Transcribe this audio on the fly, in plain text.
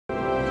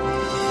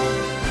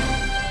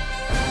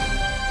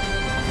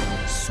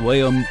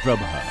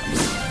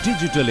SwayamPrabha.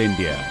 Digital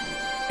India.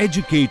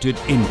 Educated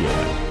India.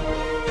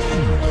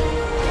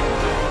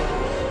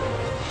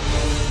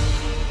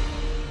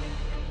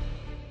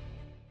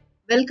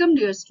 Welcome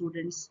dear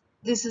students.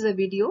 This is a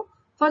video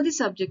for the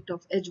subject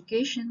of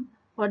education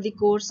for the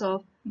course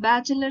of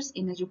Bachelor's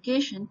in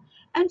Education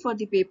and for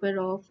the paper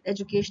of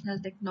Educational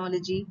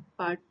Technology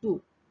Part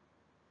 2.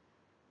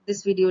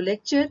 This video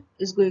lecture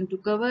is going to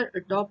cover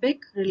a topic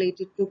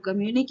related to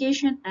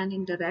communication and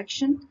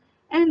interaction,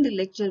 and the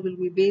lecture will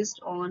be based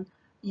on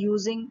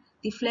using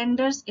the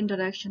Flanders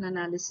interaction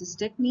analysis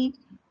technique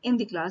in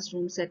the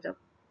classroom setup.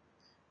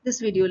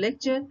 This video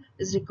lecture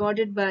is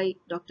recorded by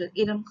Dr.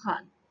 Iram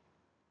Khan.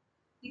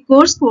 The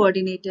course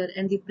coordinator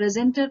and the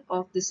presenter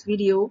of this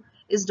video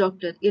is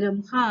Dr.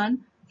 Iram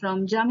Khan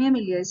from Jamia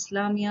Millia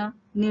Islamia,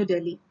 New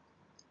Delhi.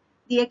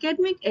 The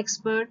academic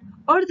expert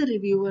or the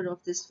reviewer of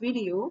this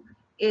video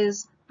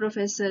is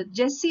Professor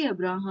Jesse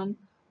Abraham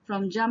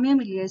from Jamia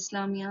Millia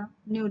Islamia,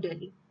 New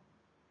Delhi.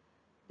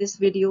 This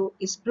video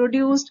is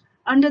produced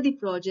under the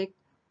project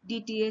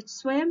DTH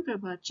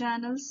SwayamPrabha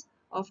channels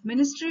of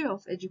Ministry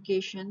of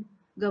Education,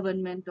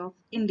 Government of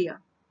India.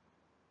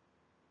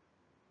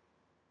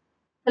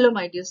 Hello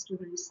my dear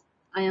students,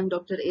 I am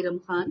Dr. Iram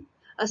Khan,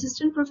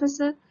 Assistant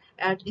Professor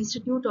at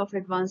Institute of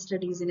Advanced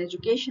Studies in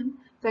Education,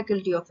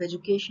 Faculty of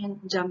Education,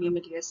 Jamia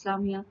Millia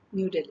Islamia,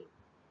 New Delhi.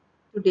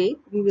 Today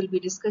we will be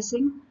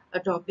discussing a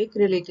topic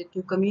related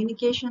to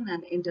communication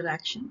and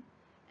interaction,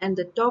 and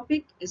the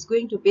topic is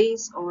going to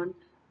base on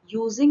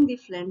using the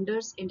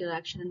Flanders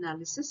interaction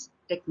analysis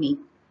technique.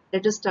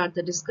 Let us start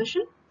the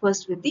discussion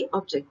first with the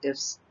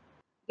objectives.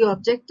 The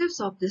objectives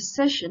of this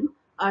session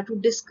are to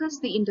discuss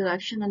the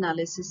interaction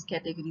analysis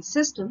category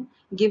system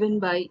given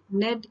by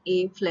Ned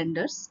A.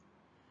 Flanders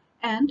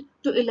and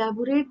to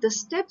elaborate the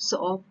steps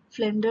of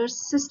Flanders'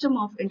 system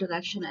of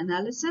interaction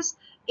analysis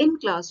in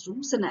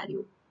classroom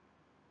scenario.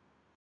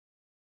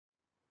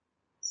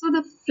 So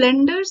the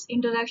Flanders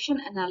interaction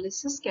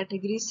analysis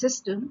category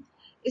system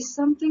is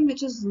something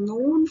which is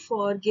known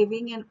for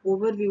giving an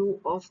overview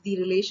of the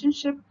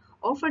relationship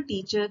of a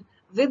teacher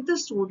with the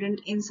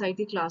student inside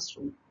the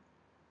classroom.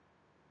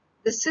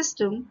 The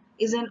system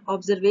is an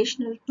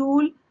observational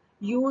tool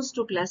used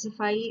to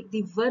classify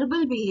the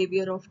verbal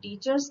behavior of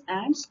teachers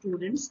and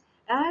students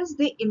as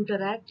they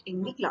interact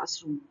in the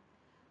classroom.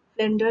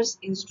 Flanders'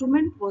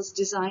 instrument was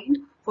designed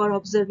for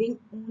observing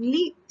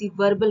only the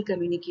verbal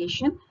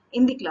communication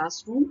in the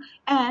classroom,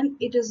 and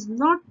it is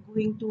not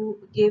going to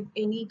give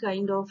any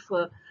kind of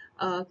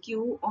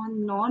cue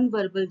on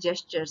non-verbal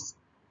gestures.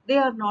 They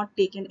are not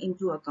taken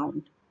into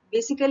account.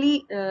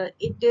 Basically,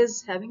 it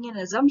is having an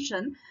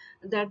assumption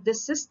that the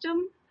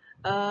system,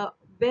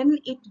 when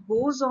it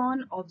goes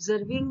on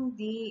observing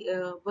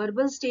the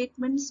verbal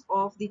statements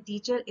of the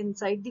teacher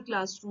inside the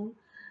classroom,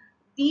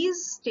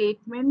 these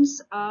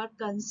statements are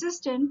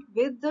consistent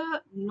with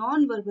the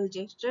non-verbal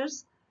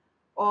gestures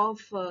of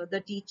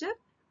the teacher,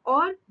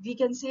 or we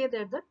can say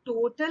that the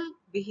total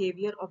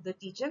behavior of the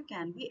teacher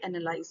can be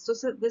analyzed.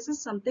 So this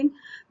is something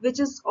which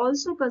is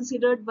also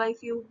considered by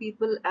few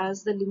people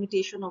as the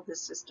limitation of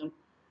this system.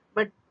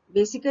 But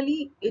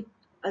basically it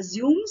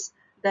assumes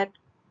that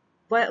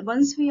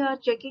once we are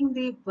checking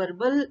the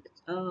verbal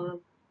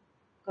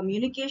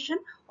communication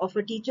of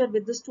a teacher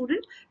with the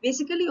student,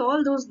 basically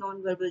all those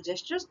non-verbal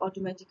gestures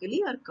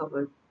automatically are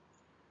covered.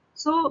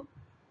 So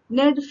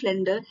Ned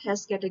Flanders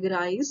has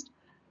categorized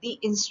the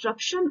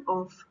instruction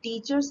of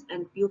teachers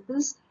and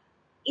pupils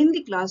in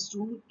the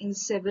classroom in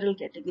several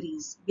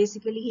categories.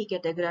 Basically, he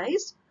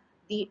categorized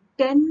the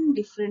 10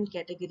 different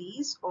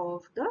categories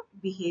of the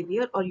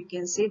behavior, or you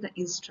can say the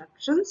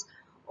instructions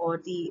or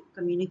the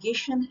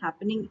communication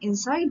happening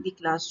inside the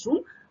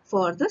classroom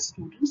for the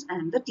students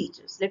and the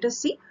teachers. Let us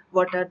see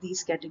what are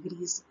these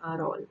categories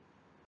are all.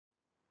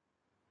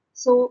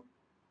 So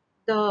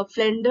the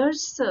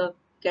Flanders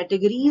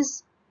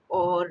categories,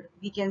 or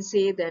we can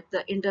say that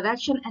the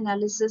interaction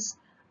analysis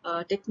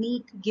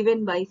technique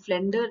given by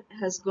Flanders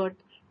has got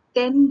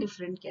 10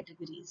 different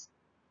categories.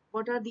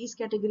 What are these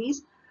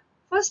categories?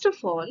 First of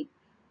all,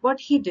 what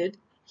he did,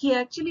 he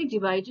actually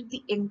divided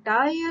the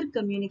entire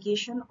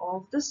communication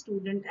of the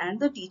student and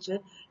the teacher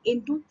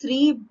into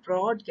three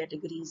broad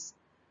categories.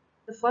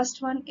 The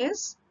first one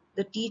is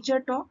the teacher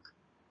talk,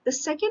 the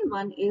second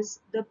one is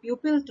the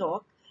pupil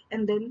talk,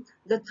 and then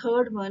the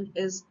third one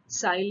is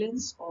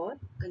silence or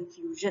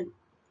confusion.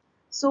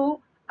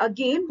 So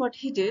again what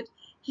he did,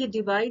 he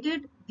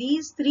divided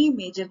these three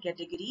major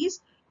categories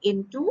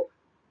into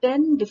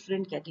 10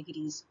 different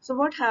categories. So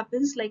what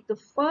happens, like the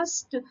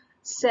first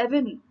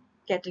 7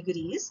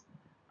 categories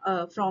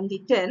from the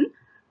 10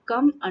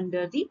 come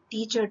under the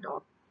teacher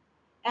talk,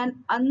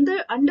 and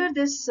under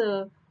this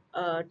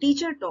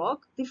teacher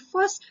talk, the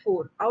first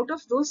 4 out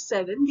of those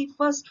 7, the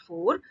first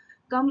 4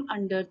 come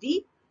under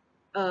the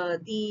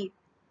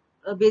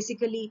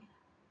basically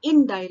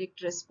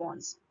indirect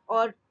response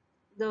or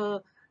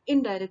the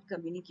indirect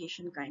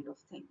communication kind of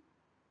thing.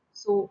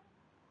 So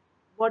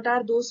what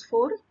are those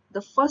 4?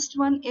 The first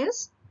one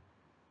is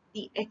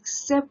the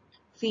accept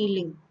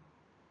feeling.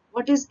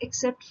 What is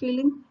accept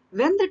feeling?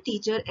 When the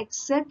teacher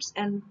accepts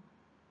and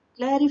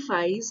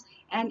clarifies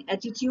an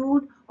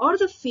attitude or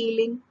the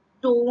feeling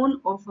tone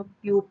of a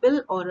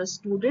pupil or a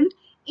student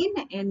in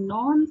a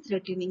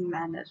non-threatening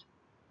manner.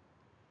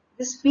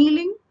 This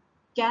feeling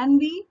can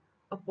be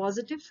a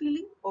positive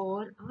feeling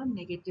or a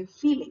negative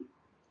feeling.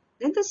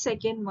 Then the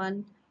second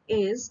one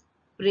is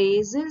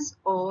praises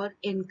or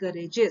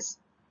encourages.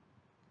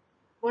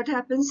 What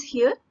happens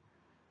here?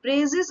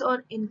 Praises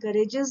or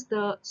encourages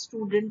the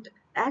student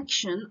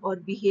action or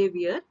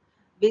behavior.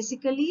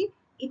 Basically,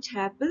 it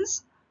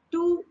happens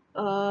to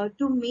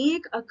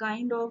make a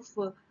kind of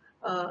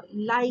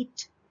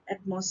light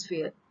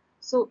atmosphere.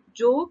 So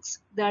jokes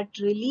that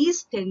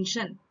release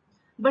tension,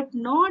 but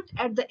not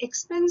at the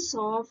expense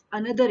of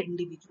another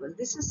individual.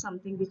 This is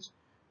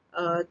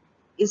uh,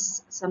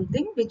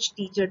 something which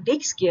teacher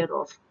takes care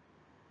of.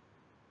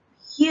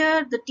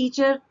 Here, the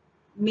teacher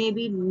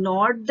maybe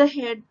nod the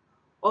head,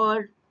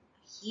 or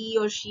he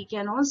or she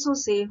can also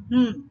say,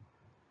 hmm.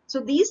 So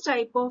these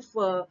type of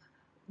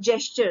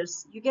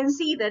gestures, you can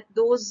see that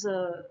those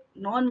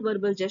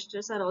non-verbal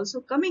gestures are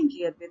also coming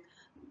here with,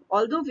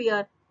 although we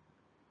are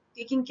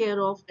taking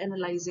care of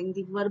analyzing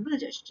the verbal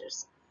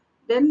gestures.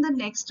 Then the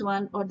next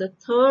one or the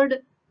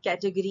third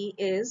category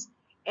is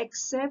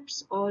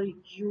accepts or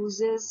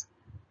uses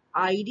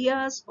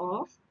ideas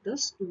of the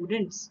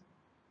students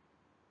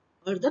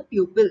or the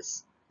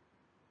pupils.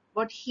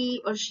 What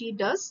he or she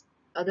does,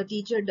 the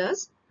teacher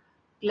does,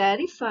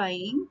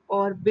 clarifying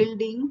or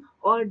building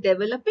or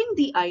developing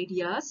the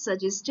ideas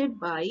suggested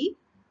by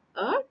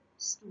a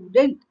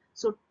student.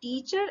 So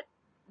teacher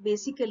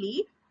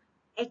basically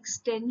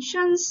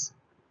extensions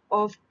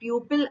of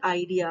pupil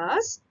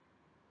ideas,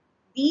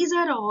 these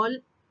are all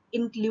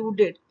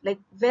included. Like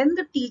when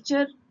the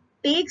teacher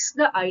takes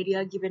the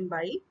idea given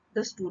by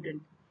the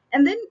student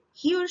and then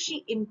he or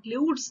she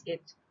includes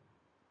it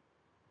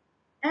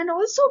and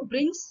also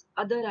brings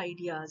other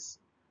ideas,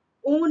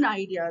 own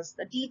ideas.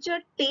 The teacher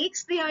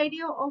takes the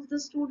idea of the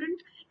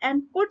student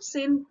and puts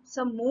in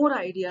some more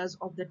ideas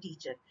of the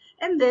teacher.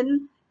 And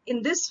then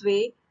in this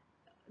way,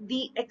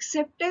 the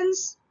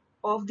acceptance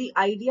of the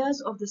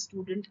ideas of the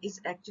student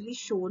is actually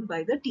shown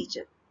by the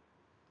teacher.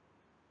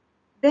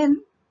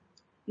 Then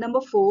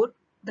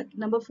the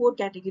number four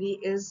category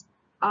is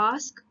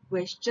ask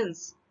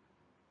questions.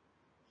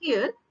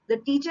 Here, the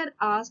teacher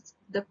asks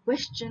the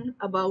question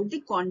about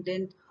the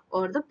content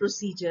or the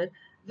procedure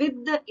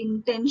with the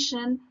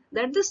intention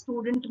that the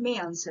student may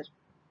answer.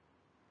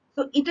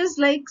 So it is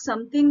like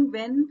something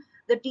when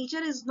the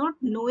teacher is not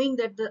knowing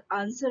that the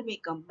answer may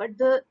come, but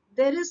there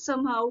is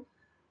somehow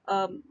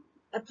um,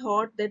 a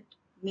thought that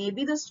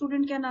maybe the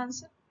student can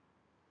answer.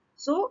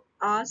 So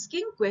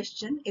asking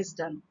question is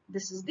done.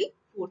 This is the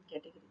fourth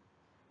category.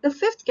 The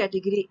fifth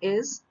category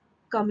is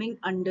coming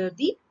under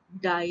the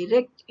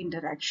direct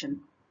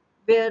interaction,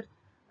 where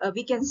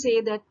we can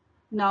say that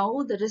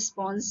now the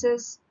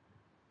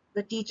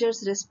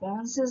teacher's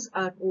responses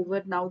are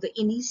over. Now the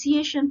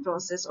initiation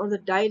process or the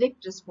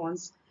direct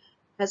response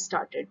has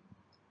started.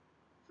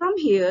 From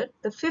here,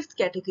 the fifth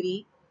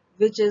category,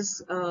 which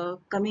is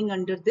coming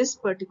under this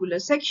particular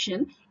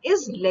section,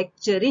 is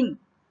lecturing.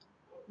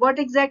 What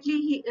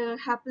exactly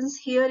happens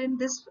here in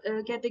this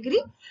category?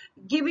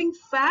 Giving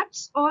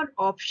facts or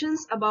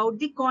options about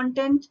the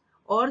content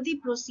or the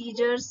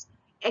procedures,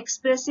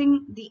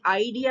 expressing the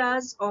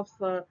ideas of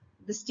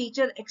this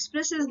teacher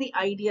expresses the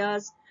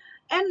ideas,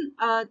 and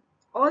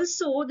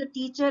also the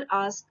teacher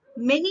asks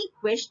many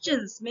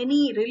questions,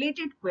 many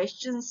related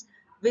questions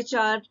which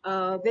are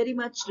very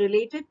much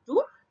related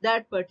to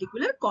that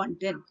particular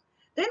content.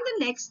 Then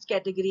the next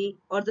category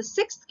or the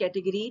sixth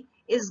category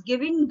is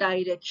giving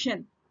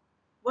direction.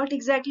 What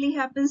exactly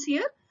happens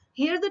here?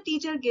 Here the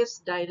teacher gives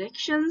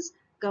directions,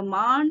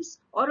 commands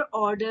or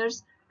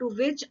orders to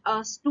which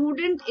a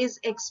student is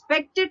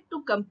expected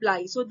to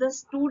comply. So the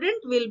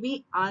student will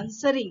be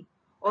answering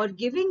or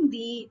giving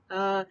the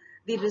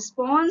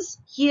response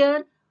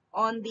here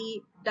on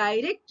the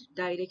direct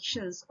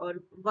directions, or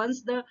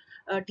once the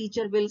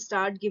teacher will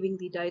start giving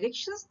the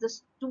directions, the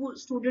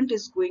student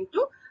is going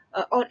to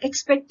or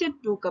expected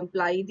to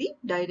comply the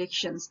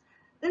directions.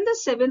 Then the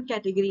seventh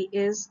category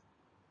is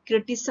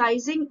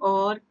criticizing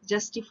or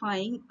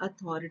justifying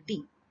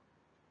authority.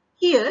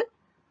 Here,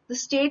 the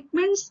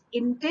statements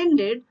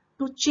intended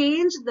to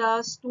change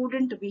the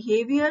student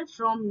behavior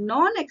from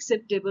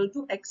non-acceptable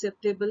to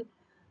acceptable,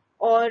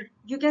 or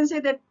you can say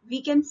that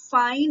we can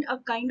find a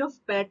kind of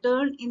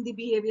pattern in the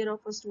behavior of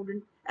a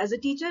student. As a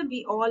teacher,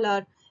 we all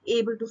are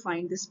able to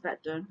find this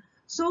pattern.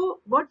 So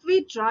what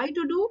we try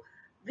to do,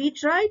 we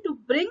try to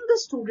bring the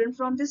student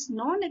from this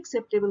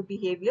non-acceptable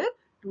behavior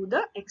to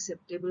the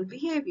acceptable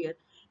behavior,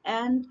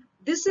 and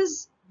this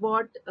is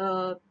what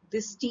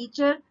this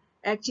teacher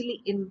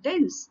actually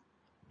intends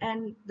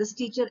and this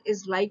teacher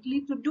is likely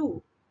to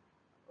do.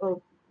 uh,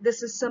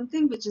 this is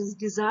something which is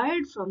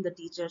desired from the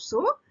teacher.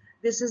 So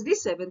this is the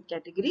seventh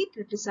category,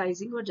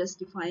 criticizing or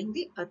justifying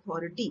the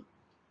authority.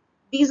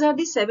 These are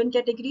the seven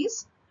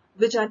categories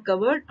which are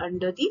covered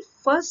under the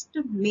first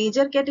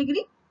major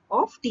category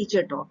of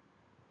teacher talk.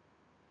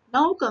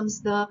 Now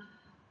comes the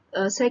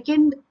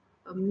second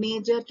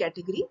major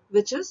category,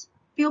 which is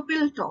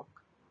pupil talk.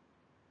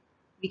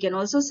 We can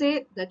also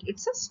say that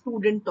it's a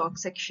student talk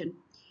section.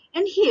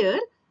 And here,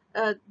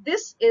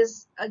 this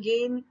is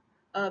again,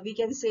 we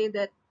can say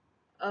that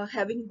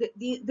having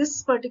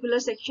this particular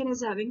section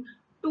is having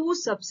two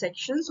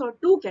subsections or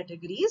two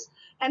categories.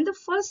 And the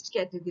first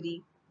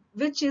category,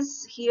 which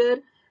is here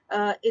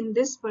in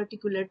this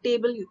particular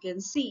table, you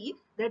can see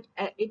that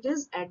it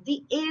is at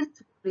the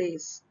 8th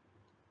place.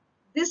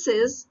 This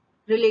is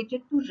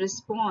related to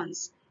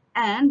response,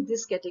 and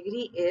this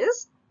category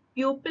is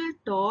pupil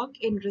talk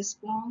in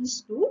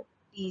response to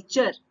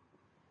teacher.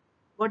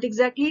 What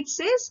exactly it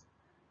says?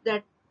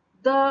 That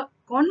the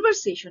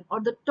conversation or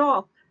the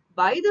talk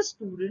by the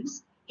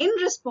students in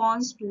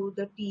response to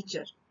the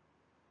teacher.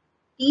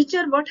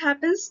 Teacher, what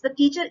happens? The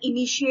teacher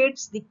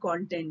initiates the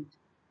content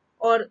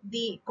or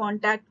the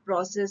contact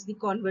process, the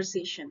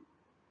conversation.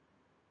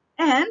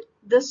 And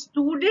the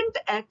student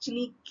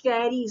actually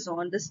carries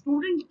on. The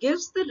student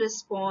gives the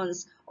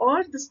response,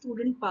 or the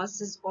student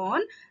passes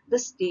on the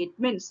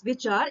statements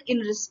which are in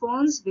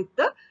response with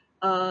the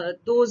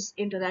those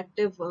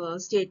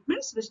interactive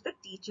statements which the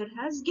teacher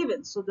has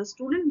given. So the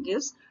student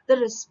gives the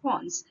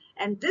response,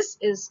 and this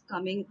is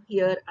coming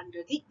here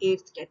under the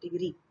 8th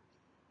category.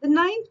 The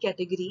 9th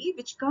category,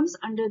 which comes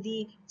under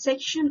the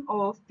section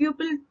of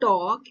pupil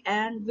talk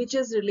and which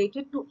is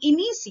related to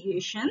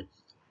initiation.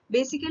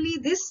 Basically,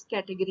 this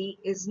category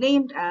is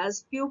named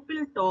as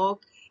pupil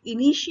talk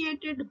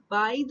initiated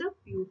by the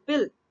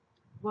pupil.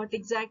 What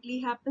exactly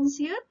happens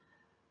here?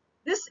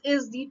 This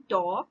is the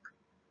talk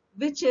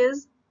which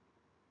is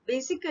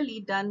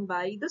basically done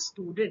by the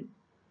student,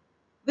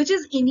 which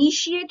is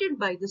initiated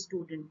by the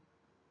student.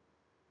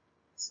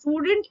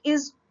 Student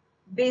is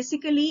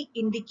basically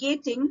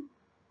indicating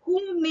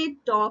who may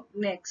talk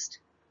next.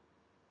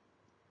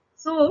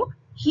 So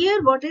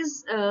here what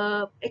is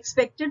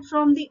expected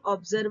from the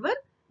observer,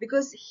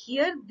 because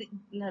here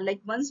like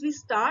once we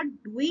start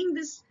doing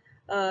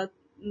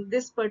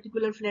this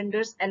particular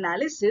Flanders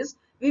analysis,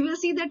 we will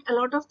see that a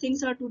lot of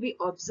things are to be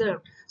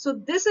observed. So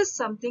this is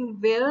something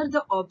where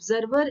the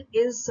observer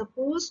is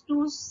supposed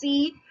to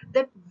see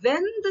that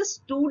when the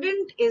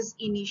student is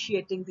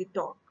initiating the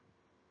talk,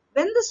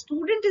 when the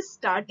student is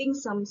starting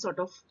some sort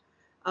of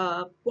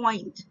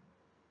point,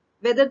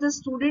 whether the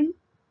student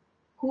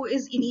who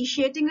is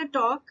initiating a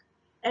talk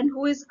and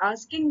who is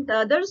asking the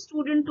other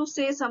student to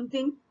say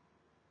something,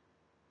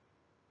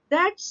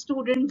 that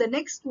student, the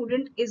next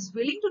student, is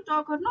willing to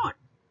talk or not.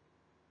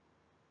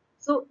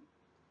 So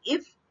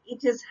if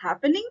it is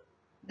happening,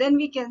 then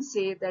we can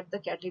say that the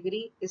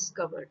category is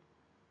covered.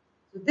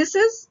 So this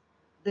is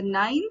the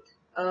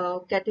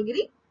 9th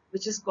category,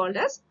 which is called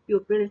as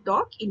pupil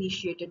talk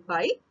initiated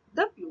by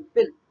the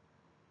pupil.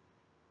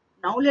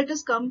 Now let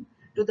us come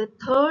to the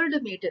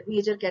third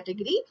major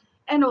category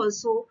and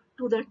also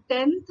to the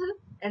 10th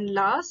and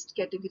last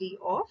category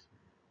of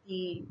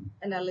the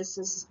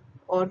analysis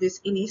or this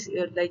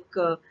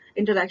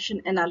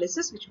interaction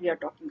analysis which we are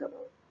talking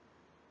about.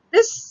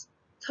 This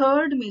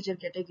third major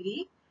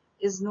category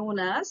is known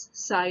as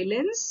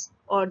silence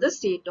or the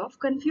state of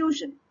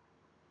confusion.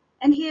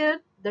 And here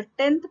the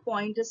 10th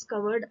point is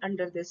covered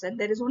under this, and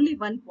there is only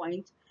one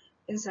point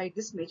inside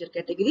this major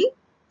category: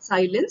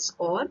 silence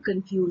or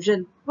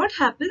confusion. What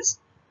happens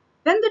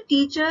when the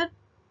teacher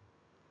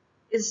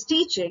is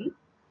teaching?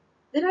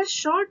 There are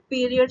short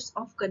periods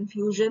of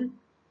confusion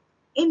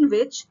in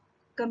which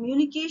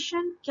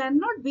communication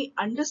cannot be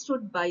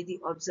understood by the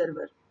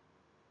observer.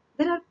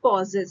 There are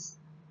pauses.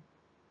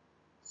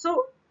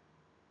 So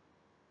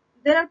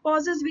there are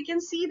pauses. We can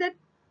see that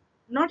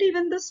not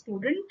even the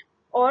student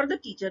or the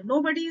teacher,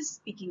 nobody is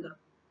speaking up,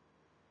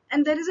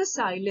 and there is a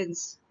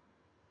silence.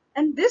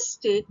 And this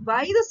state,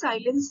 why the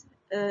silence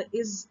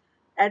is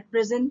at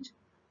present,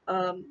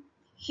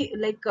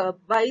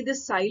 why the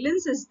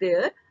silence is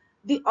there,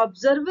 the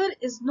observer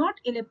is not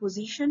in a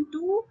position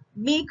to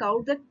make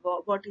out that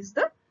what is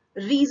the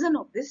reason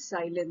of this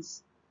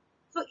silence.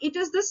 So it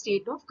is the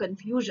state of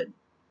confusion.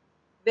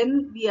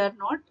 When we are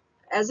not,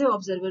 as an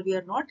observer, we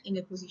are not in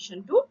a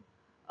position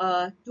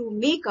to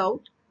make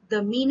out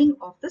the meaning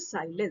of the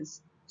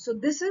silence. So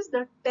this is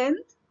the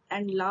 10th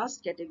and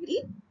last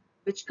category,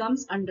 which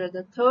comes under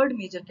the third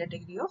major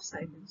category of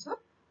silence or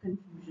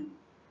confusion.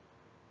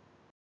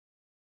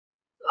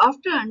 So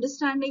after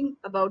understanding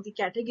about the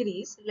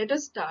categories, let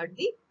us start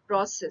the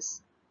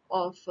process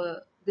of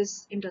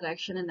this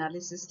interaction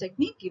analysis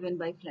technique given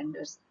by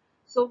Flanders.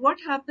 So what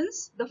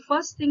happens? The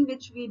first thing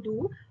which we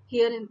do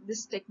here in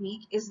this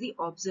technique is the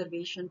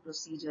observation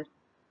procedure.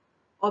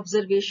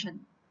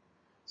 Observation.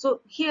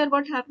 So here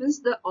what happens?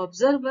 The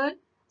observer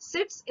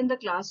sits in the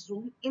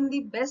classroom in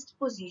the best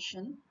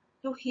position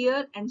to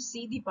hear and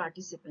see the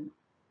participant.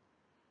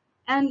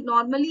 And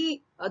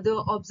normally the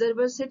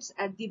observer sits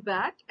at the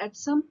back at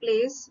some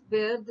place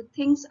where the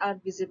things are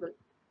visible.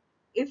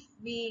 If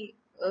we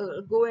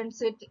go and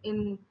sit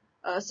in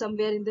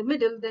somewhere in the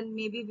middle, then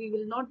maybe we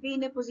will not be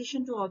in a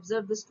position to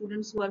observe the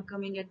students who are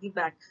coming at the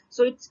back.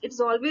 So it's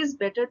always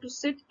better to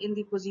sit in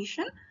the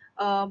position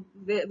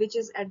which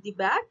is at the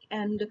back,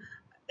 and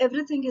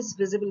everything is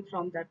visible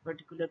from that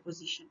particular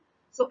position.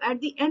 So at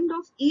the end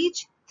of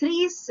each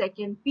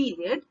 3-second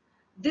period,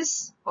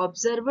 this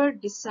observer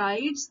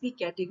decides the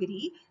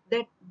category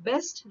that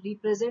best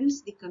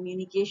represents the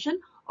communication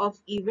of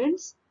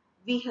events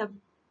we have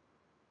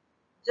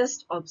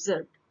just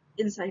observed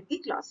inside the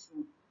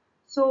classroom.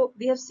 So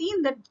we have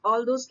seen that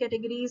all those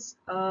categories,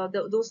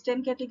 those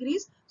 10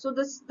 categories, so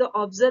the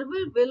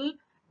observer will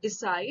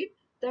decide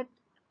that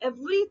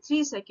every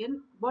 3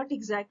 seconds what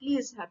exactly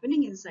is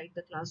happening inside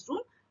the classroom,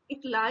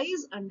 it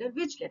lies under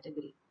which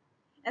category.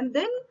 And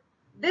then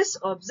this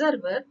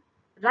observer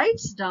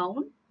writes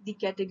down the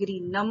category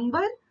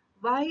number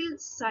while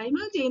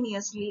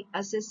simultaneously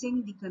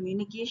assessing the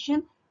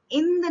communication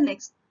in the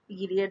next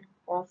period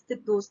of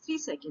those 3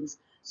 seconds.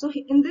 So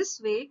in this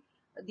way,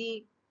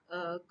 the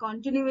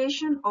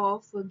continuation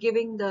of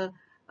giving the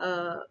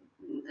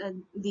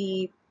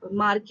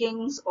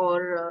markings,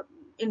 or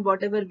in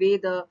whatever way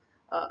the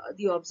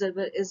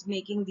observer is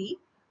making the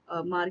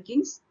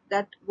markings,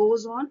 that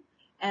goes on,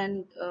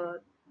 and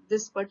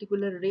this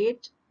particular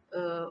rate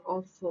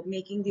of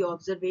making the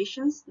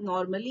observations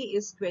normally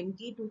is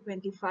 20 to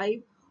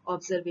 25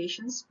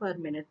 observations per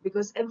minute,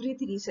 because every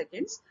 3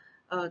 seconds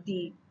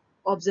the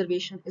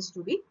observation is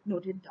to be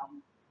noted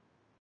down.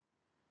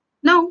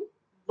 Now,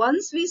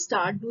 once we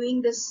start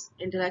doing this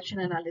interaction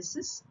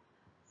analysis,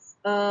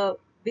 uh,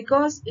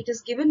 because it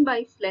is given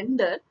by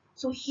Flender,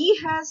 so he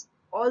has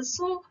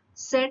also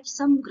set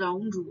some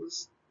ground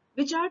rules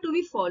which are to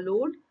be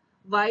followed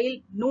while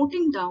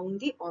noting down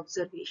the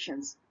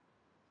observations.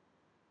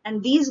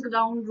 And these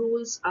ground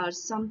rules are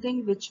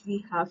something which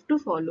we have to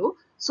follow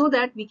so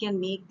that we can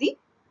make the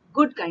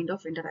good kind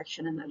of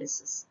interaction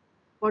analysis.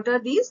 What are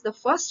these? The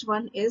first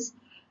one is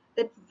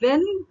that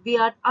when we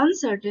are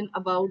uncertain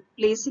about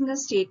placing a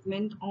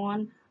statement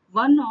on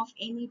one of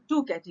any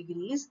two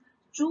categories,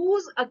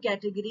 choose a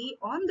category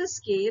on the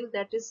scale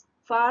that is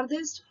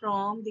farthest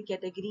from the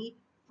category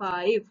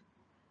 5,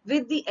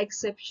 with the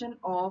exception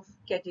of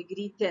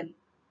category 10.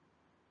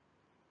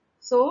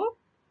 So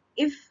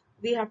if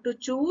we have to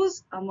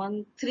choose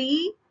among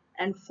 3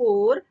 and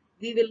 4,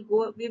 we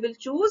will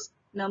choose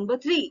number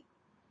 3.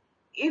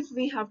 If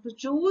we have to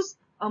choose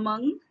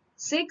among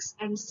 6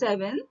 and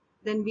 7,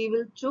 then we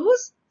will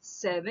choose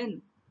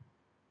 7.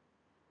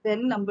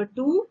 Then number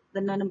 2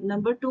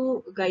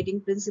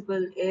 guiding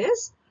principle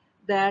is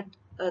that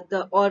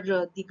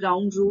the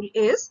ground rule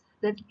is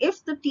that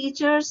if the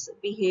teacher's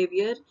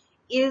behavior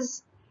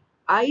is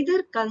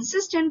either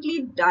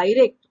consistently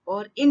direct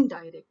or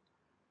indirect,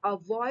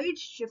 avoid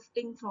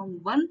shifting from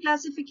one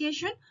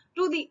classification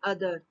to the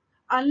other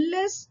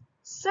unless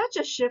such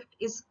a shift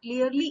is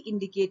clearly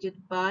indicated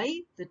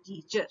by the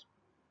teacher.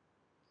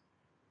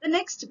 The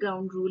next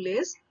ground rule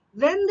is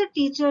when the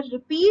teacher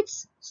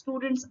repeats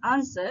student's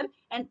answer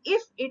and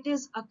if it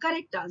is a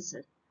correct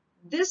answer,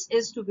 this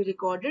is to be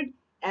recorded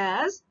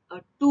as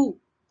a 2,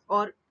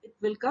 or it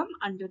will come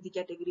under the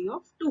category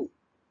of 2.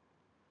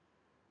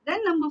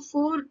 Then number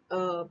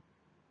 4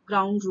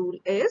 ground rule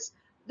is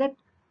that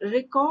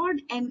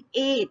record an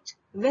 8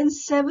 when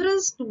several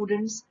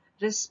students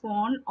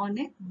respond on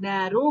a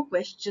narrow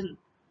question,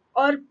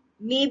 or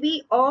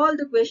maybe all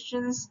the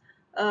questions,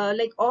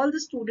 like all the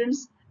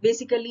students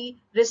basically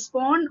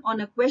respond on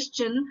a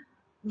question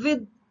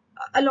with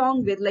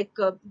along with, like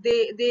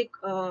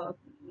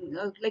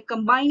like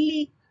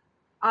combinedly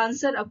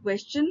answer a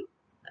question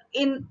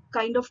in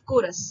kind of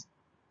chorus.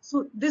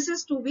 So this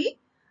is to be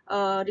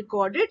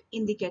recorded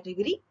in the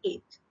category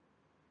 8.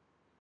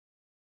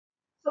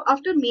 So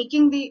after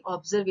making the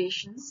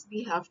observations,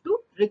 we have to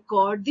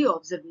record the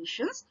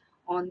observations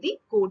on the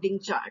coding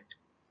chart.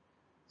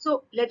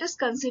 So let us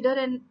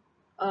consider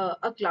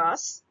a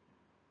class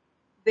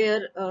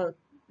where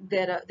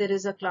there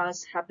is a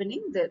class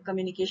happening, the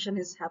communication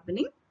is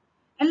happening,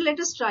 and let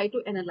us try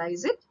to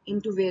analyze it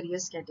into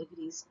various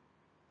categories.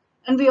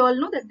 And we all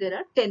know that there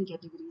are 10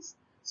 categories.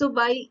 So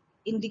by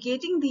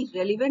indicating the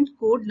relevant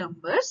code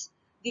numbers,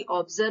 the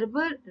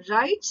observer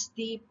writes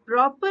the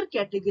proper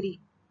category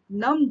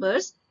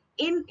numbers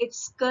in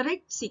its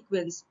correct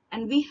sequence.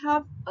 And we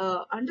have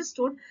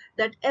understood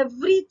that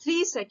every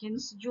 3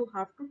 seconds you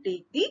have to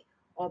take the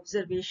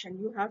observation.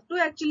 You have to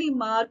actually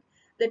mark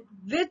that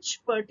which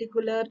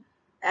particular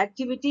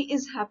activity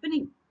is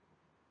happening.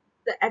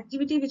 The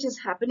activity which is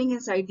happening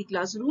inside the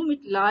classroom, it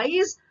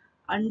lies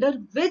under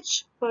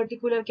which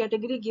particular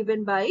category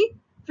given by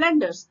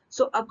Flanders.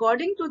 So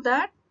according to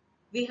that,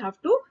 we have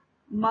to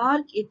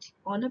mark it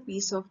on a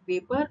piece of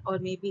paper or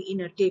maybe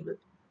in a table.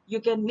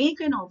 You can make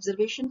an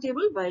observation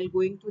table while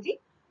going to the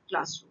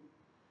classroom.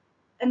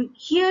 And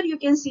here you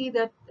can see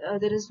that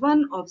there is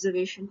one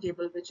observation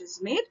table which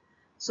is made.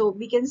 So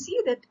we can see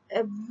that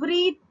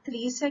every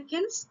 3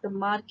 seconds the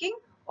marking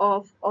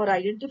of or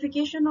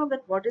identification of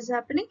that what is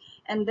happening,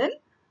 and then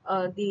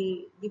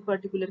the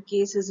particular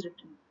case is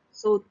written.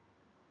 So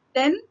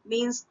 10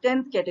 means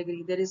 10th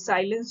category, there is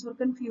silence or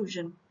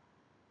confusion.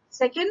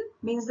 Second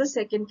means the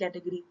second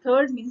category,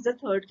 third means the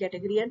third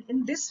category, and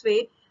in this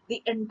way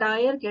the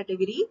entire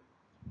category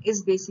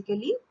is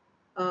basically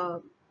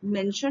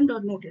mentioned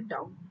or noted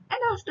down. And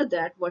after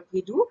that, what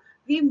we do,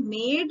 we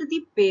made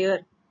the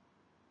pair.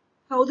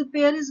 How the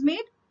pair is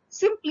made?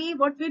 Simply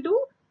what we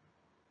do,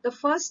 the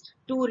first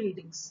two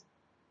readings,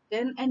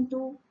 10 and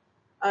 2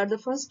 are the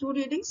first two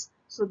readings,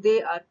 so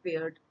they are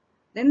paired.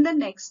 Then the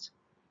next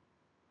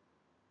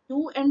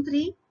 2 and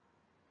 3,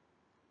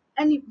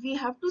 and we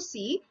have to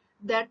see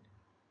that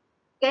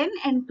 10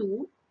 and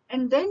 2,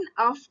 and then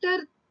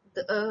after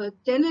the,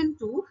 10 and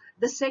 2,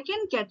 the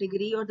second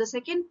category or the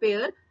second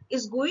pair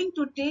is going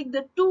to take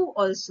the 2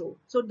 also.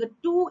 So the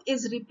 2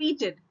 is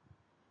repeated.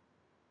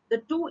 The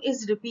 2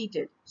 is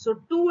repeated. So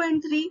 2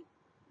 and 3,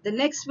 the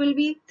next will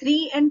be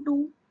 3 and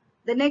 2,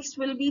 the next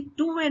will be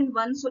 2 and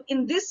 1. So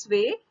in this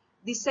way,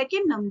 the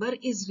second number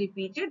is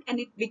repeated and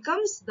it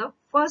becomes the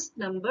first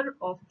number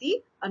of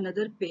the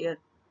another pair.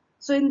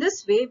 So in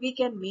this way, we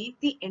can make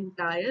the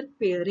entire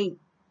pairing.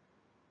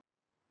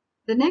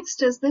 The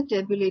next is the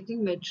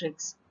tabulating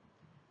matrix.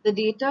 The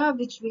data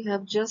which we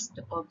have just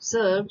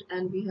observed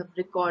and we have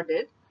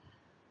recorded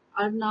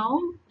are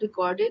now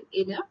recorded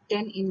in a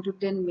 10 into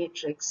 10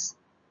 matrix.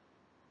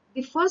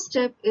 The first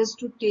step is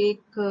to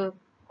take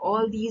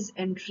all these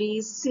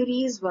entries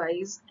series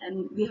wise,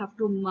 and we have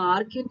to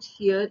mark it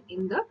here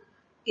in the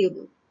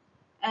table.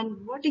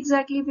 And what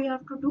exactly we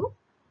have to do?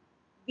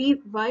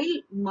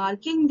 While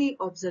marking the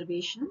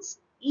observations,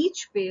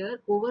 each pair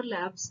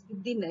overlaps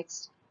with the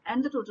next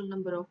and the total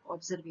number of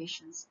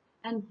observations.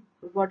 And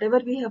whatever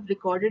we have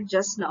recorded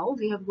just now,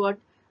 we have got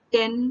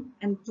 10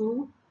 and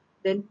 2,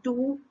 then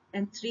 2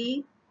 and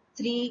 3,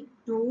 3,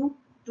 2,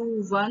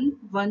 2, 1,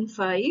 1,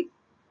 5,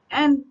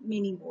 and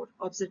many more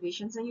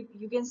observations. And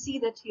you can see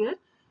that here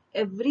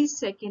every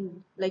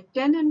second, like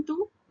 10 and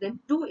 2, then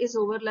 2 is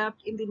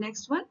overlapped in the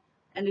next one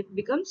and it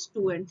becomes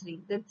 2 and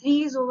 3. Then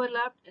 3 is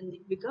overlapped and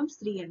it becomes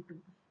 3 and 2.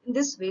 In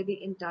this way,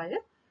 the entire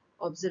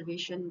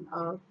observation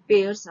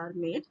pairs are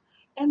made,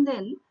 and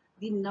then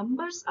the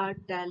numbers are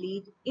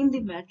tallied in the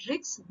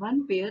matrix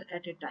one pair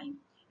at a time.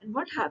 And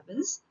what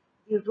happens?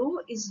 The row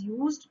is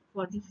used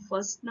for the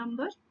first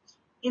number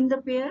in the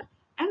pair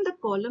and the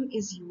column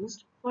is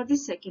used for the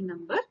second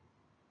number,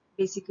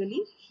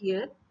 basically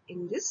here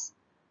in this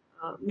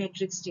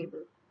matrix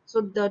table.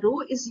 So the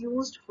row is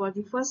used for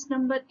the first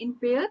number in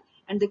pair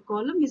and the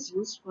column is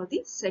used for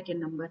the second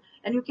number.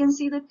 And you can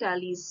see the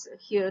tallies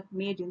here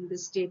made in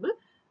this table.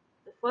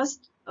 The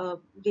first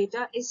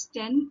data is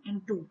 10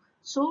 and 2.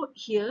 So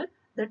here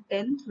the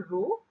 10th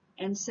row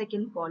and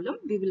second column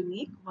we will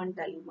make one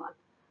tally mark.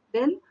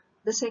 Then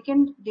the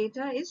second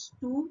data is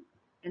 2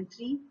 and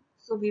 3.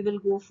 So we will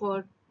go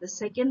for the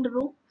second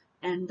row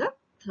and the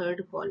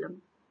third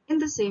column. In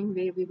the same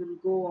way, we will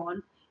go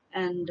on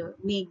and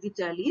make the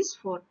tallies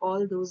for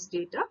all those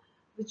data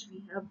which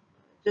we have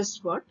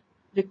just got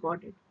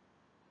recorded.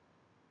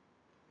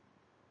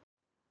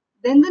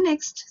 Then the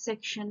next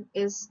section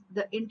is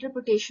the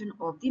interpretation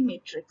of the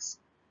matrix.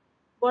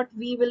 What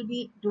we will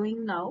be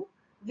doing now,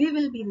 we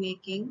will be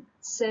making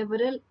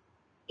several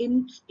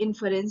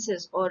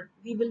inferences, or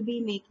we will be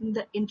making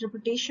the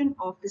interpretation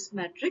of this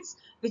matrix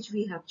which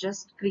we have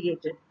just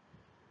created.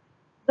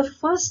 The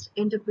first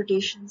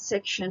interpretation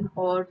section,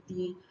 or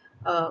the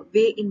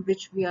way in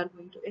which we are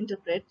going to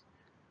interpret,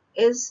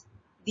 is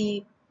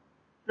the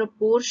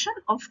proportion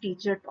of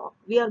teacher talk.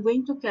 We are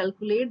going to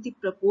calculate the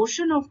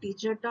proportion of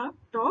teacher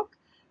talk,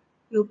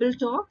 pupil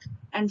talk,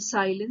 and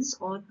silence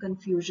or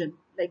confusion.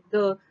 Like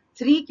the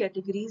three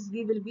categories,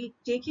 we will be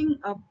taking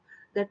up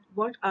that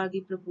what are the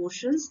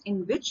proportions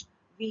in which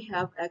we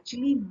have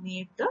actually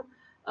made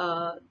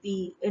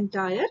the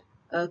entire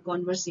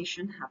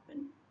conversation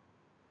happen.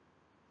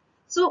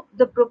 So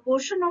the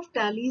proportion of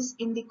tallies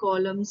in the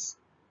columns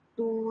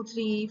 2,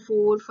 3,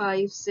 4,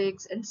 5,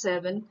 6, and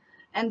 7,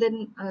 and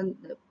then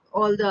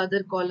all the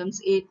other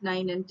columns 8,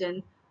 9, and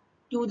 10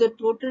 to the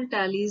total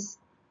tallies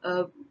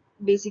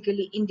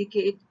basically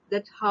indicate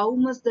that how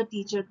much the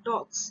teacher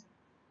talks.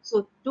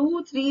 So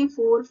 2, 3,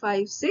 4,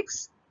 5,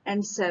 6,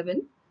 and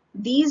 7,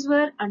 these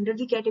were under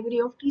the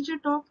category of teacher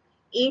talk.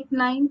 8,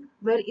 9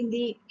 were in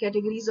the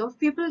categories of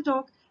pupil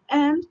talk,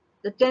 and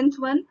the 10th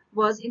one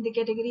was in the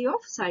category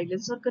of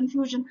silence or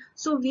confusion.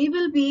 So we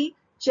will be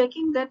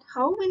checking that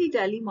how many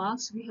tally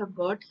marks we have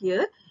got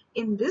here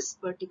in this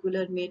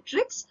particular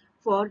matrix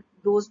for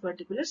those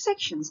particular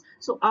sections.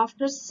 So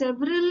after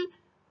several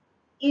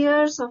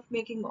years of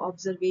making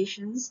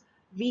observations,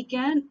 we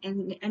can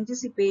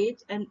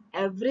anticipate an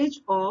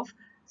average of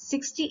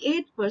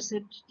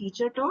 68%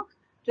 teacher talk,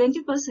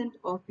 20%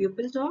 of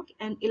pupil talk,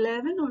 and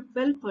 11 or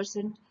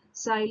 12%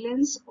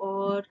 silence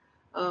or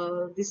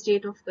the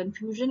state of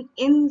confusion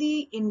in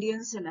the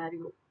Indian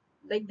scenario.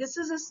 Like this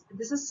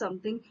is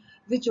something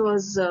which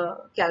was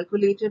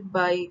calculated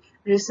by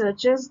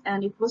researchers,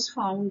 and it was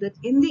found that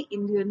in the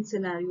Indian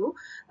scenario,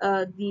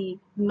 the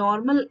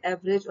normal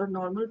average or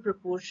normal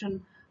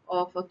proportion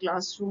of a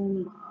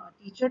classroom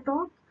teacher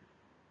talk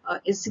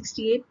is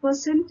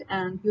 68%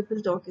 and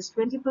pupil talk is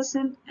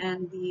 20%,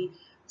 and the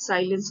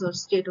silence or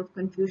state of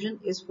confusion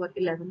is for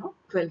 11 or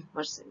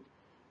 12%.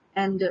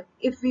 And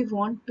if we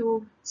want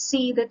to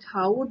see that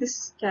how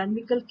this can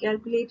be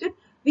calculated,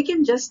 we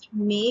can just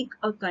make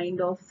a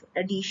kind of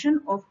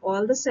addition of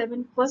all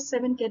the first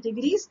seven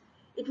categories.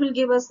 It will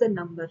give us the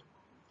number,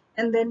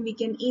 and then we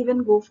can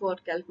even go for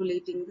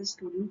calculating the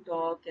student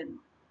talk and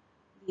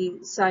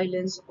the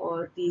silence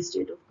or the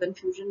state of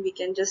confusion. We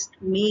can just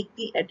make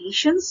the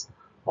additions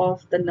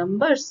of the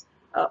numbers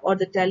or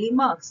the tally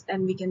marks,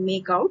 and we can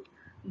make out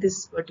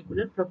this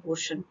particular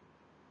proportion.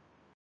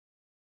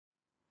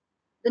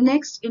 The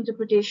next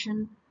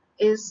interpretation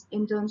is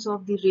in terms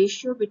of the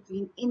ratio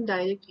between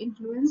indirect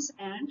influence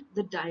and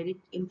the direct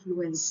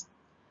influence.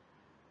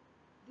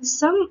 The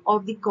sum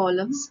of the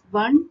columns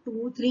 1,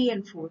 2, 3,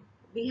 and 4.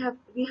 We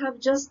have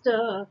just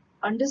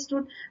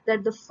understood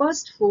that the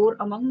first four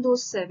among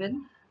those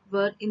seven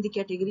were in the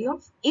category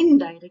of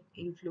indirect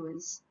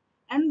influence,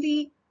 and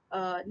the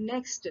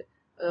next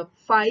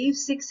 5,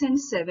 6, and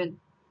 7,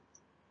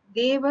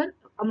 they were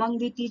among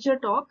the teacher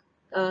talk.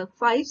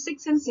 5,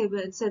 6, and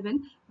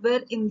 7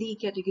 were in the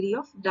category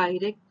of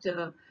direct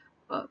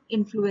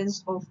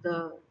influence of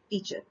the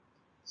teacher.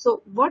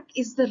 So what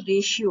is the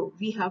ratio?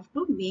 We have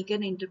to make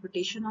an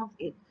interpretation of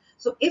it.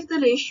 So if the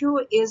ratio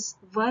is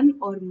 1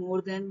 or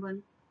more than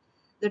 1,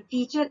 the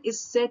teacher is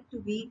said to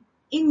be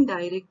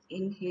indirect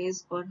in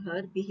his or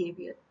her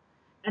behavior.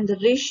 And the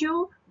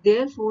ratio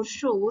therefore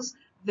shows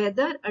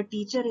whether a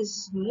teacher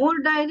is more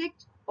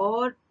direct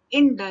or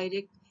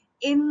indirect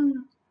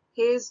in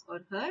his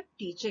or her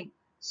teaching.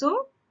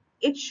 So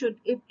it should,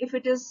 if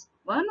it is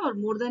 1 or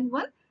more than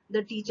 1,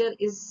 the teacher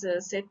is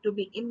said to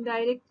be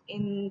indirect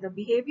in the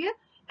behavior,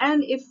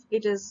 and if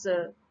it is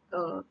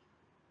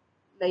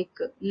like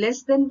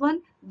less than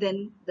 1,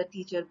 then the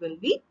teacher will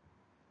be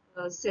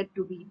said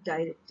to be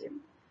direct in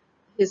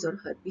his or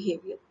her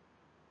behavior.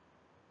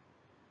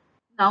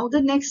 Now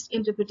the next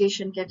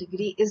interpretation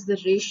category is the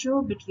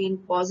ratio between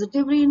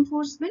positive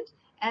reinforcement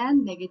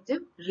and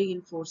negative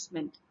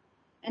reinforcement.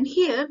 And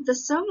here the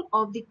sum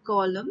of the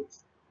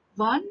columns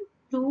 1,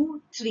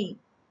 2, 3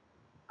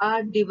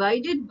 are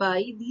divided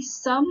by the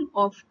sum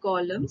of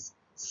columns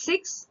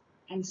 6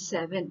 and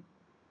 7.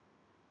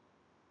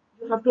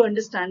 You have to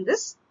understand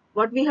this.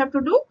 What we have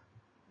to do?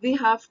 We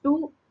have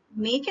to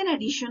make an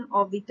addition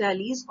of the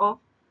tallies of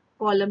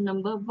column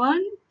number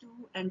 1, 2,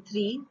 and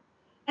 3,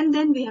 and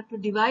then we have to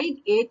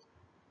divide it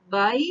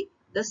by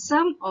the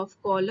sum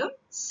of column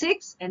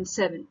 6 and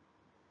 7.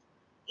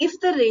 If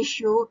the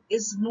ratio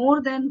is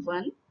more than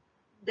 1,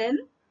 then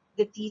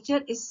the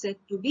teacher is said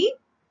to be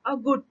a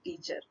good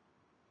teacher.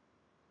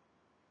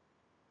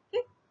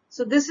 Okay?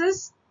 So this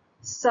is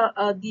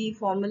the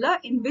formula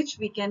in which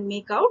we can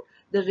make out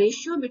the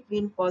ratio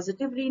between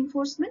positive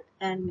reinforcement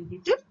and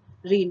negative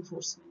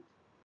reinforcement.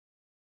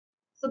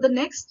 So the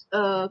next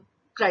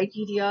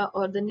criteria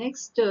or the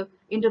next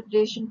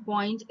interpretation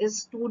point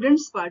is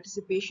students'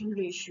 participation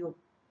ratio.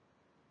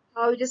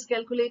 How it is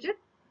calculated?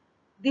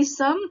 The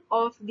sum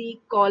of the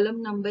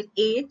column number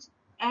 8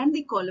 and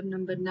the column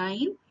number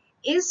 9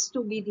 is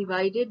to be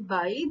divided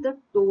by the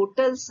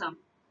total sum.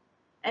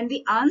 And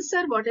the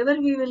answer, whatever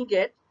we will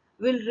get,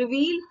 will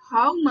reveal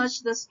how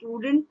much the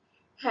student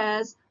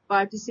has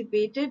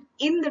participated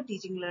in the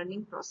teaching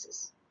learning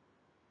process.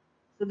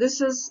 So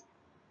this is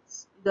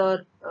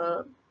the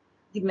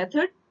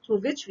method through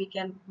which we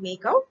can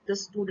make out the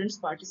students'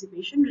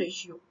 participation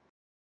ratio.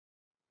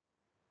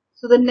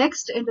 So the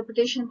next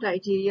interpretation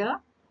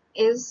criteria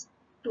is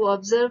to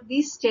observe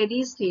the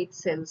steady state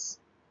cells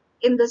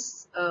in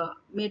this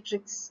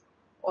matrix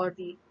or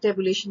the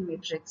tabulation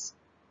matrix.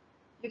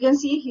 You can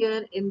see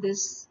here in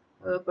this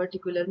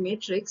particular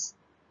matrix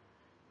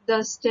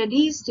the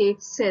steady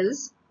state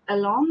cells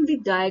along the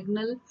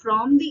diagonal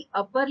from the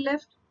upper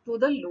left to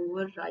the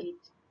lower right.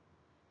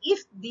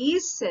 If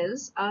these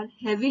cells are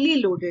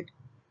heavily loaded,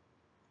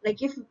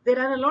 like if there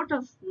are a lot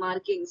of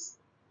markings,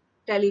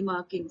 tally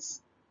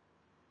markings,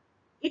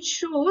 it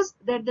shows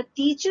that the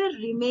teacher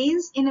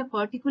remains in a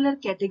particular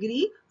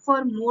category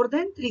for more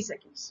than 3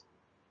 seconds.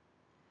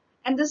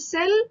 And the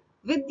cell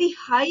with the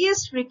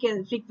highest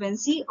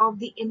frequency of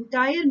the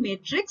entire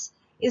matrix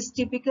is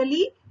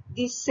typically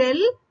the cell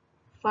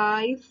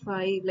 5,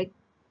 5, like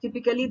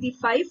typically the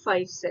 5,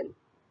 5 cell.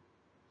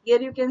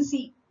 Here you can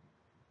see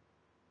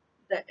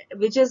that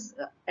which is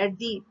at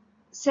the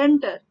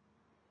center,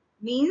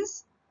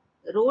 means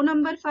row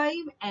number 5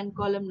 and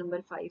column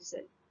number 5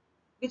 cell,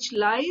 which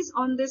lies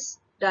on this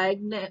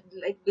diagonal,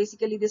 like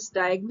basically this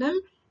diagonal,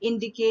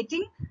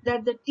 indicating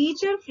that the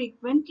teacher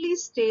frequently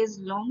stays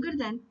longer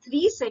than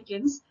 3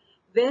 seconds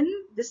when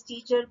this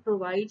teacher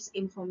provides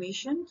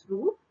information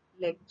through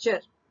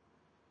lecture.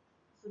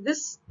 So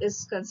this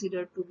is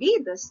considered to be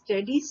the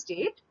steady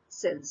state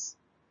cells.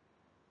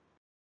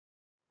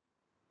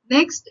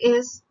 Next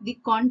is the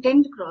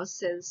content cross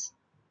cells,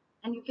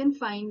 and you can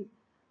find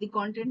the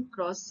content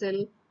cross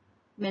cell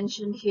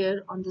mentioned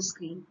here on the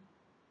screen.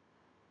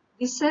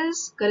 The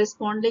cells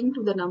corresponding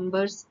to the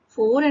numbers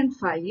 4 and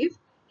 5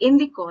 in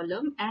the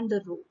column and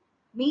the row,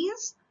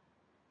 means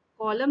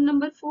column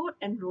number 4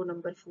 and row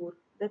number 4,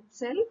 that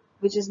cell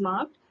which is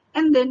marked,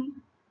 and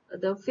then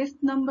the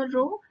 5th number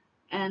row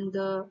and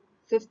the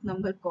 5th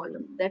number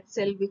column, that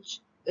cell which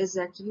is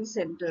actually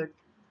centered.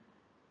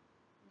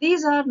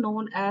 These are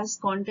known as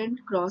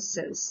content cross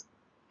cells.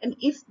 And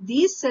if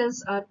these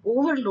cells are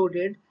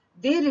overloaded,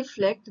 they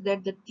reflect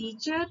that the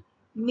teacher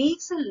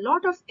makes a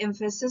lot of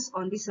emphasis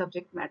on the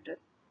subject matter.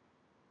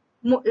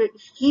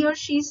 He or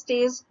she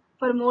stays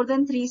for more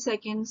than 3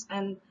 seconds,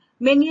 and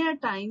many a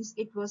times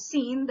it was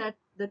seen that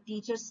the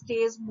teacher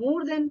stays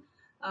more than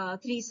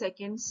 3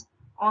 seconds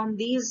on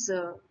these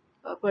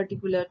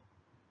particular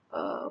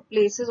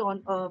places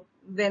on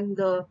when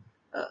the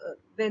uh,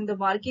 when the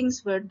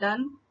markings were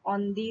done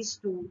on these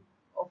two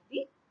of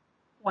the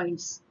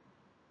points.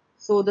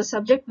 So the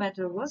subject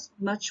matter was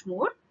much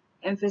more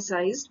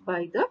emphasized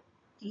by the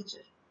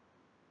teacher.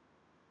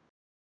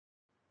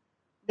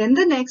 Then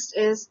the next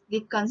is the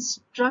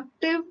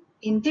constructive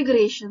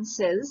integration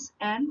cells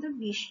and the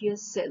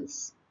vicious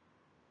cells.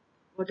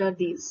 What are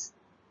these?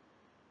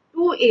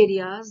 Two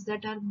areas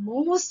that are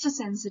most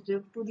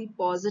sensitive to the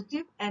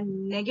positive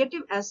and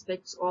negative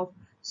aspects of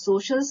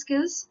social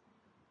skills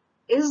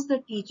is the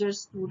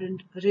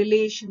teacher-student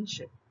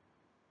relationship.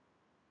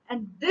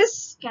 And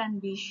this can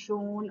be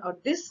shown, or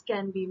this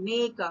can be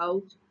made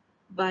out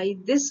by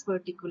this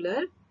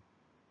particular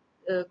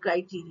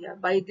criteria,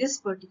 by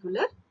this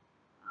particular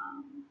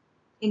um,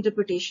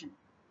 interpretation.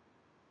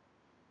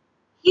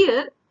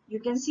 Here you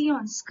can see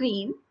on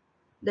screen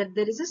that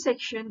there is a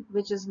section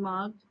which is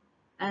marked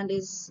and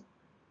is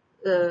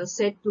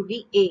said to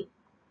be A,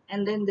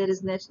 and then there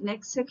is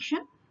next section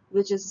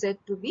which is said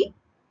to be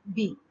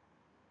B.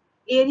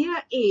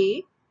 Area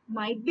A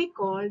might be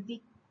called the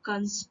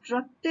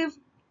constructive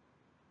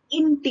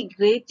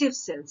integrative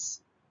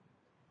cells.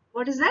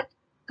 What is that?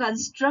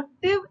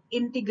 Constructive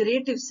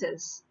integrative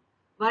cells.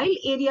 While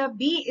area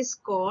B is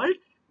called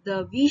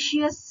the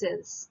vicious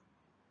cells.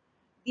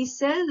 The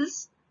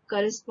cells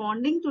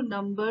corresponding to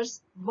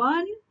numbers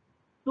 1,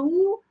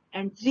 2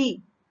 and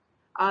 3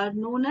 are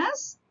known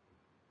as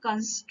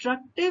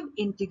constructive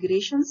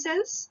integration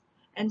cells,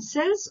 and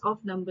cells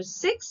of number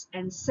 6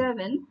 and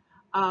 7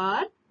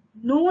 are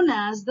known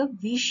as the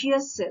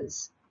vicious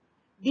cells.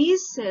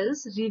 These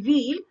cells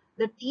reveal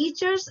the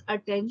teacher's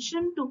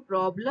attention to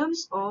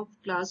problems of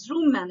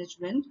classroom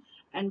management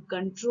and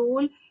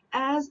control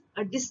as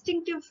a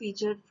distinctive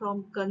feature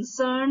from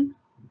concern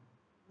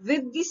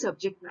with the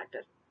subject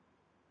matter.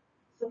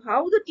 So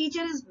how the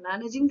teacher is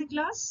managing the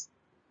class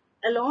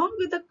along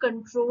with the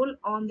control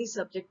on the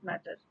subject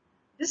matter.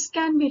 This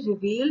can be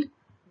revealed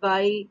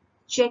by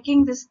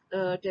checking this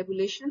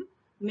tabulation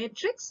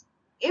matrix.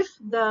 If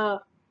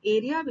the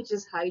area which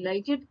is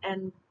highlighted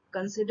and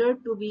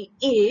considered to be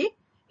A,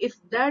 if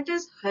that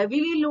is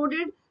heavily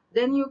loaded,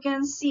 then you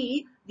can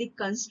see the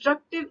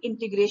constructive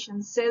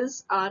integration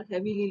cells are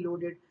heavily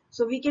loaded.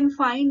 So we can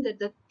find that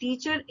the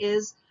teacher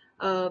is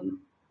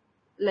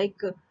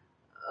like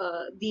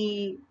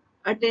the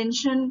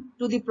attention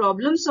to the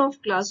problems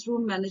of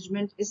classroom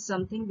management is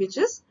something which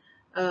is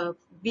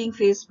being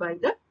faced by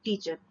the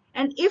teacher.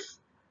 And if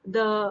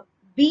the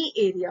B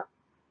area,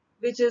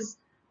 which is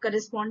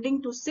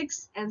corresponding to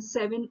 6 and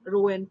 7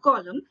 row and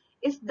column,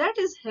 if that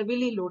is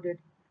heavily loaded,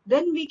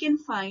 then we can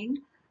find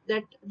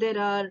that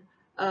there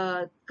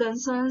are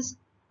concerns,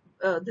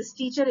 this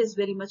teacher is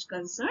very much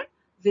concerned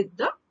with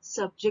the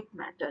subject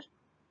matter.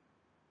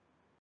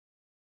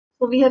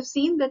 So we have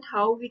seen that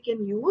how we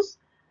can use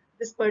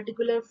this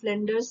particular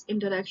Flanders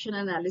interaction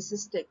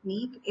analysis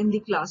technique in the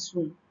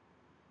classroom,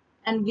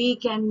 and we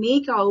can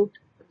make out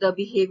the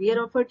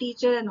behavior of a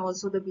teacher and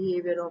also the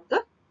behavior of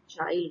the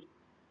child.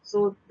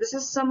 So this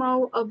is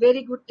somehow a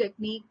very good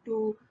technique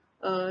to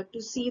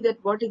see that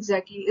what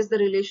exactly is the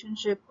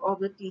relationship of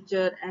the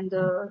teacher and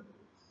the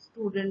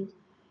student,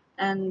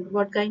 and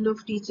what kind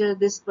of teacher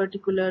this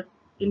particular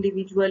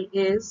individual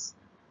is,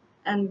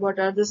 and what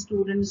are the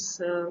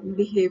students'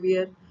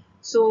 behavior.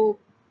 So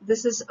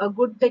this is a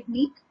good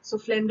technique. So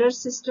Flanders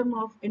system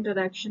of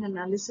interaction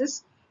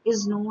analysis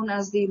is known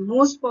as the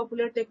most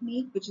popular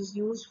technique which is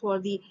used for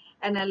the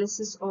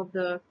analysis of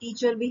the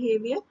teacher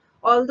behavior,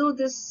 although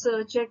this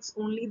checks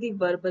only the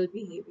verbal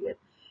behavior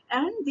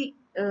and the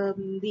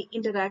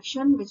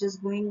interaction which is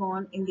going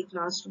on in the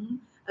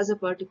classroom as a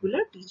particular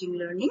teaching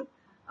learning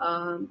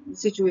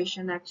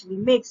situation actually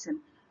makes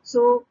him.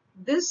 So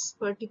this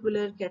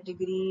particular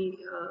category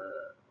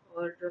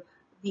or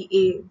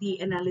the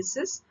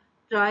analysis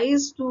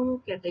tries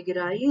to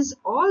categorize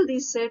all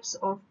these sets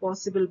of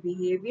possible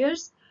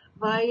behaviors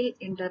while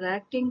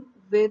interacting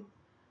with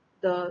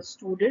the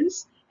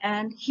students,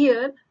 and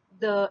here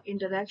the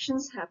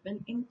interactions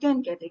happen in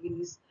 10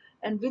 categories,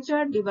 and which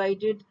are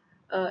divided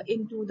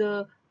into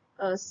the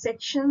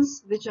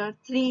sections, which are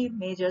three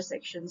major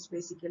sections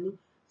basically.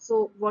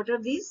 So what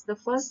are these? The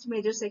first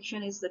major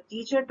section is the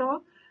teacher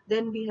talk,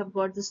 then we have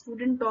got the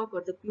student talk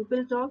or the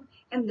pupil talk,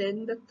 and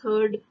then the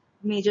third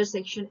major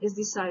section is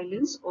the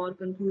silence or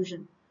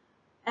conclusion.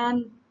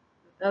 And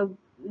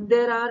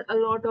there are a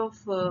lot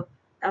of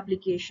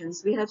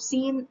applications. We have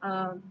seen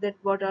that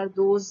what are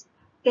those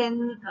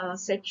 10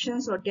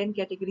 sections or 10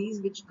 categories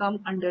which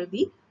come under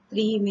the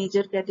three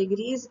major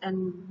categories,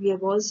 and we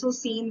have also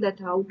seen that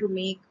how to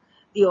make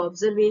the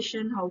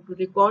observation, how to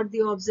record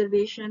the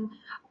observation.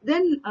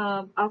 Then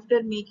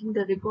after making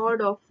the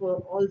record of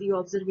all the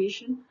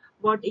observation,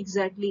 what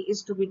exactly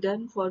is to be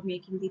done for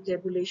making the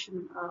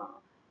tabulation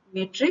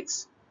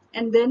matrix.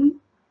 And then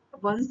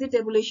once the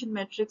tabulation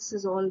matrix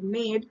is all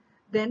made,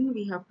 then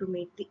we have to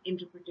make the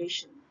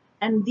interpretation.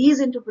 And these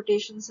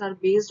interpretations are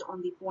based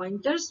on the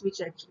pointers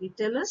which actually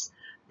tell us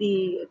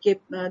the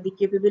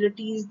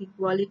capabilities, the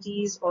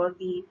qualities, or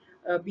the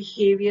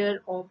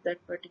behavior of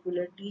that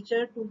particular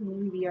teacher to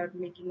whom we are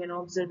making an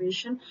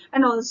observation,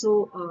 and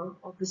also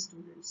of the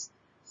students.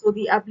 So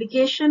the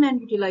application and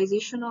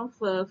utilization of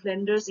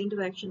Flanders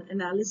interaction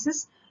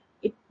analysis,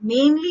 it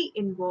mainly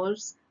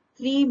involves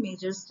three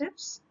major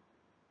steps.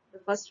 The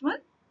first one,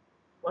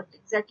 what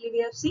exactly we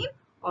have seen: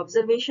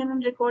 observation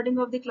and recording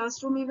of the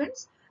classroom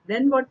events.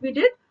 Then what we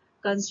did: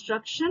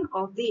 construction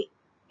of the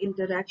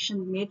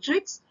interaction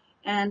matrix,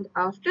 and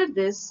after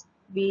this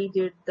we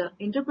did the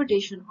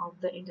interpretation of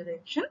the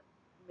interaction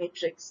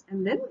matrix,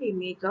 and then we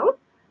make out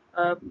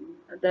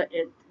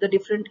the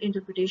different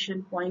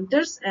interpretation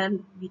pointers,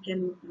 and we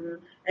can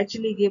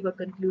actually give a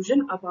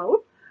conclusion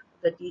about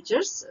the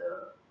teacher's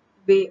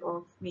way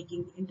of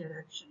making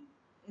interaction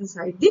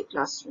inside the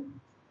classroom.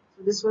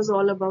 So this was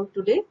all about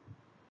today.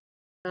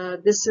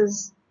 This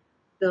is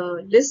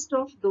the list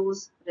of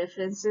those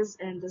references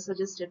and the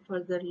suggested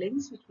further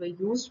links which were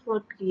used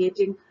for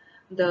creating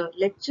the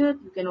lecture.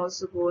 You can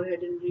also go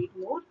ahead and read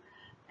more,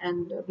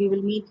 and we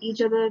will meet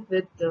each other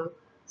with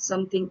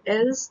something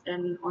else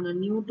and on a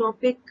new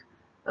topic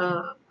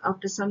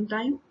after some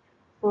time.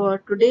 For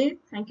today,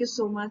 thank you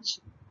so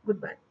much.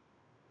 Goodbye.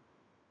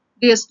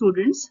 Dear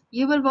students,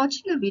 you were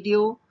watching a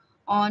video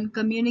on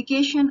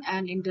communication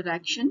and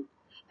interaction,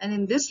 and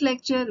in this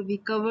lecture we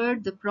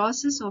covered the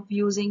process of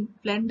using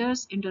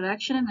Flanders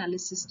interaction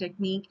analysis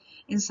technique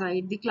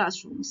inside the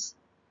classrooms.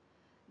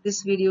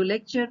 This video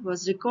lecture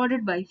was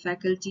recorded by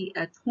faculty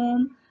at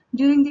home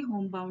during the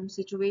homebound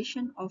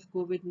situation of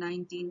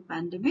COVID-19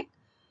 pandemic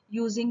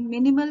using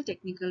minimal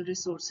technical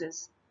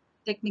resources.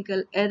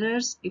 Technical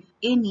errors, if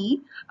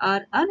any,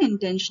 are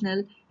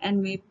unintentional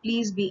and may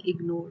please be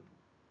ignored.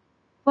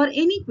 For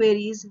any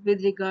queries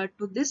with regard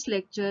to this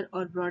lecture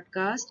or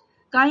broadcast,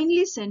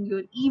 kindly send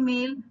your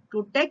email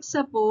to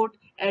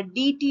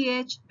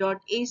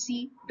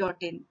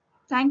techsupport@dth.ac.in.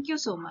 Thank you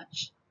so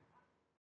much.